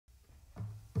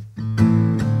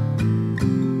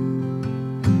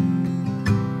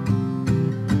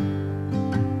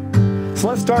So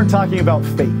let's start talking about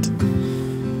fate.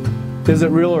 Is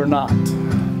it real or not?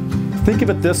 Think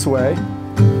of it this way.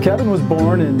 Kevin was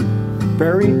born in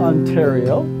Barrie,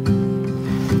 Ontario.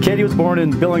 Katie was born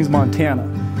in Billings, Montana.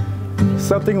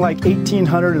 Something like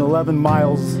 1,811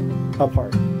 miles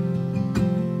apart.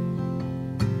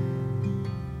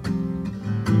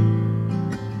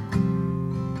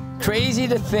 Crazy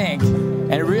to think,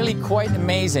 and really quite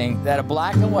amazing, that a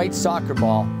black and white soccer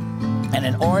ball and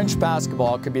an orange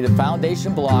basketball could be the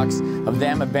foundation blocks of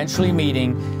them eventually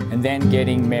meeting and then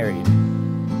getting married.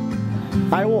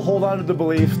 I will hold on to the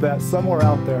belief that somewhere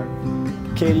out there,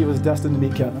 Katie was destined to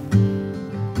meet Kevin.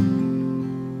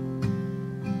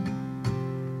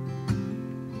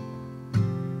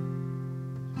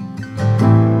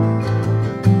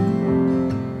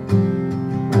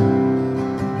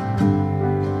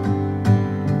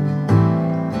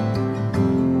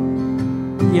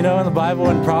 You know, in the Bible,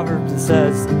 in Proverbs, it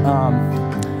says,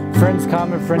 friends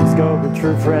come and friends go, but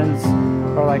true friends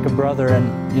are like a brother.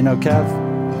 And, you know, Kev,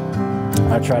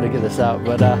 I try to get this out,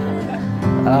 but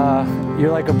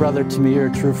you're like a brother to me. You're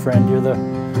a true friend. You're the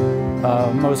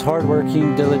most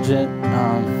hardworking, diligent,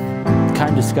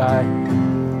 kindest guy,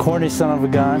 corny son of a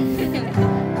gun.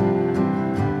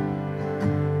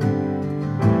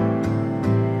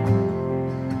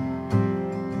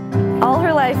 All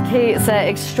her life, Kate set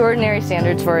extraordinary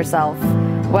standards for herself,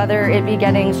 whether it be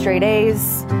getting straight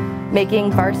A's,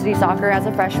 making varsity soccer as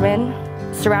a freshman,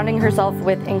 surrounding herself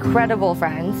with incredible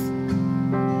friends.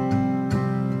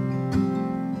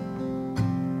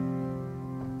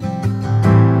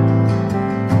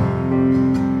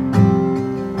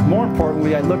 More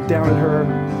importantly, I looked down at her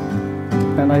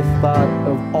and I thought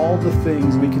of all the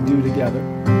things we could do together,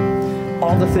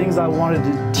 all the things I wanted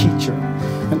to teach her,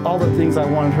 and all the things I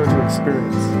wanted her to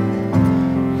experience.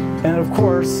 And of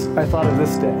course, I thought of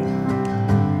this day.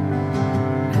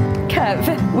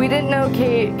 Kev, we didn't know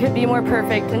Kate could be more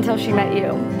perfect until she met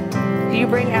you. You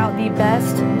bring out the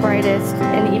best, brightest,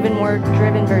 and even more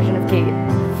driven version of Kate.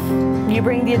 You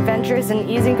bring the adventurous and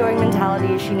easygoing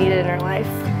mentality she needed in her life.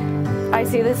 I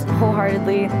say this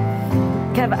wholeheartedly.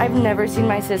 Kev, I've never seen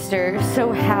my sister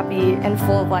so happy and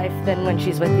full of life than when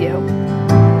she's with you.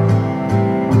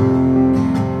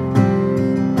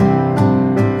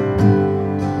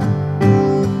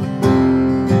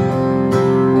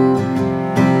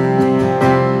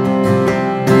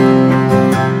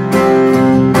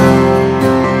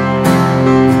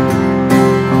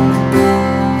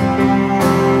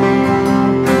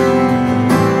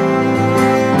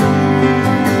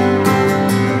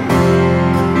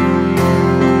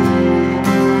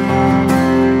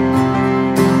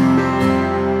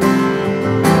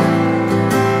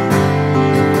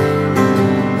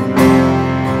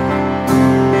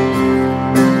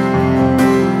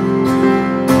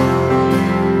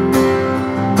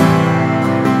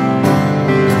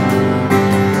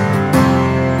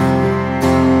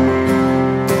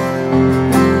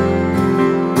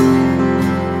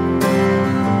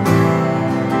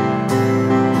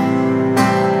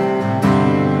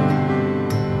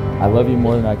 I love you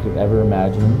more than I could have ever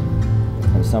imagined,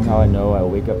 and somehow I know I will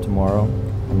wake up tomorrow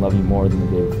and love you more than the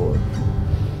day before.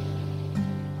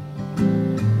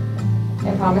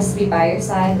 I promise to be by your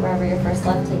side wherever your first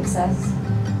love takes us,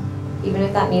 even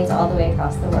if that means all the way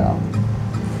across the world.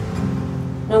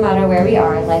 No matter where we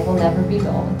are, life will never be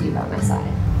dull with you by my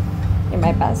side. You're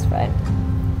my best friend.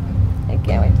 I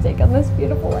can't wait to take on this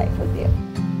beautiful life with you.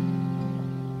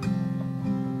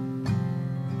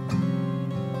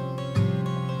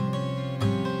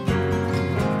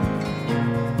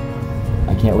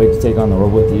 I can't wait to take on the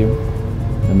world with you.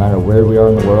 No matter where we are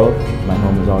in the world, my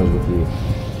home is always with you.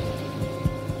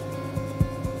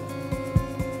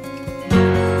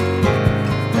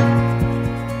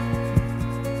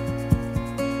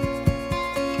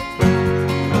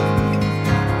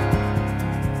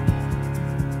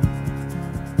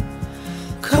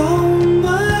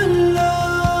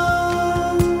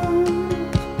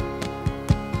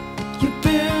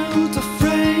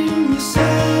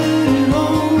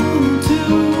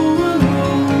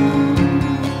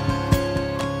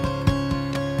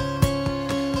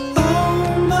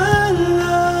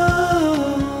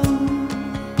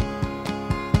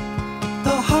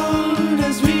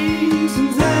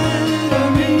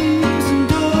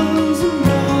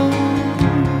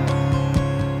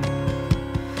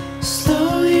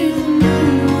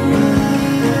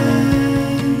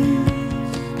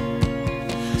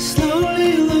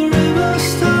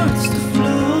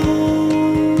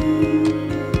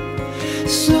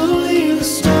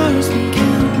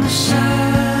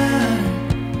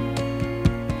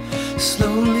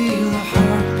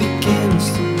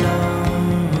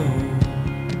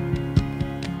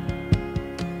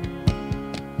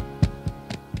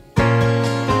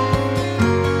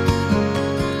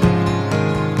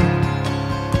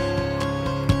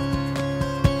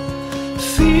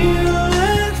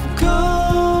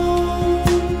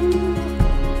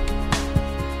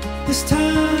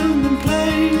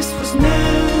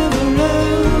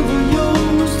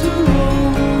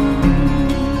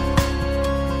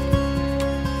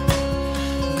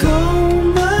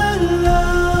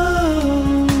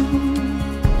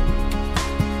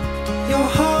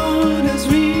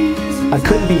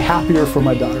 happier for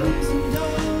my daughter.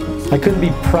 I couldn't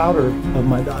be prouder of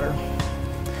my daughter.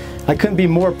 I couldn't be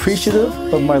more appreciative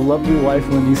of my lovely wife,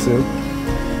 Wendy Sue,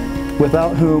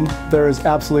 without whom there is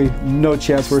absolutely no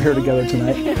chance we're here together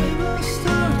tonight.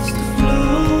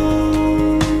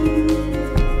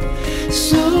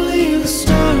 Slowly the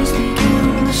stars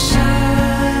begin to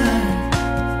shine.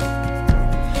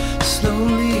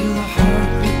 Slowly the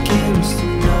heart begins to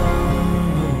know.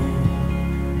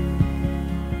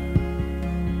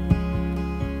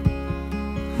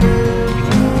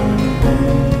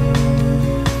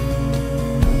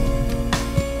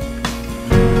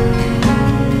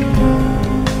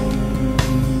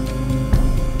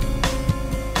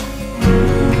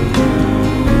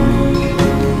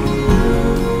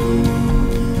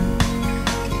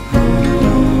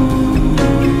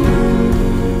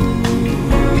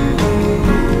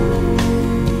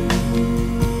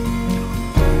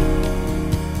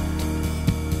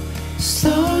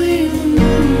 Slowly the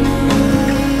moon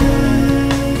rises.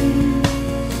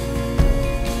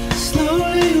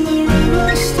 Slowly the river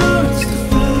starts to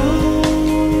flow.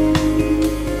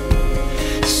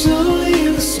 Slowly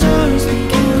the stars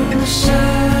begin to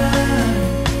shine.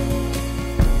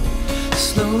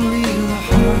 Slowly the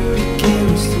heart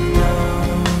begins to know.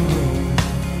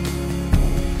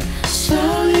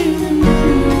 Slowly the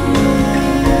moon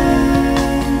rises.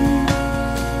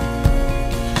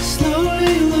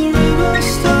 Slowly the river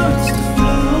starts to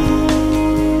flow.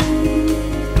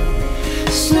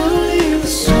 Slowly the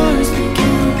stars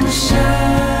begin to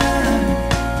shine.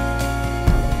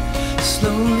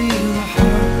 Slowly the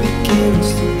heart begins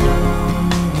to know.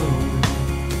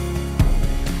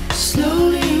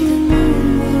 Slowly the moon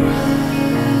will rise.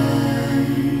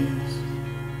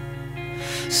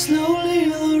 Slowly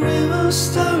the river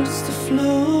starts to flow.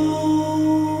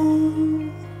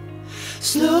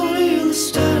 Slowly the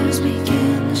stars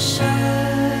begin to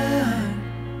shine.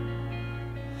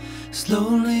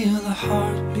 Slowly the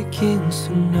heart begins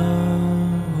to know.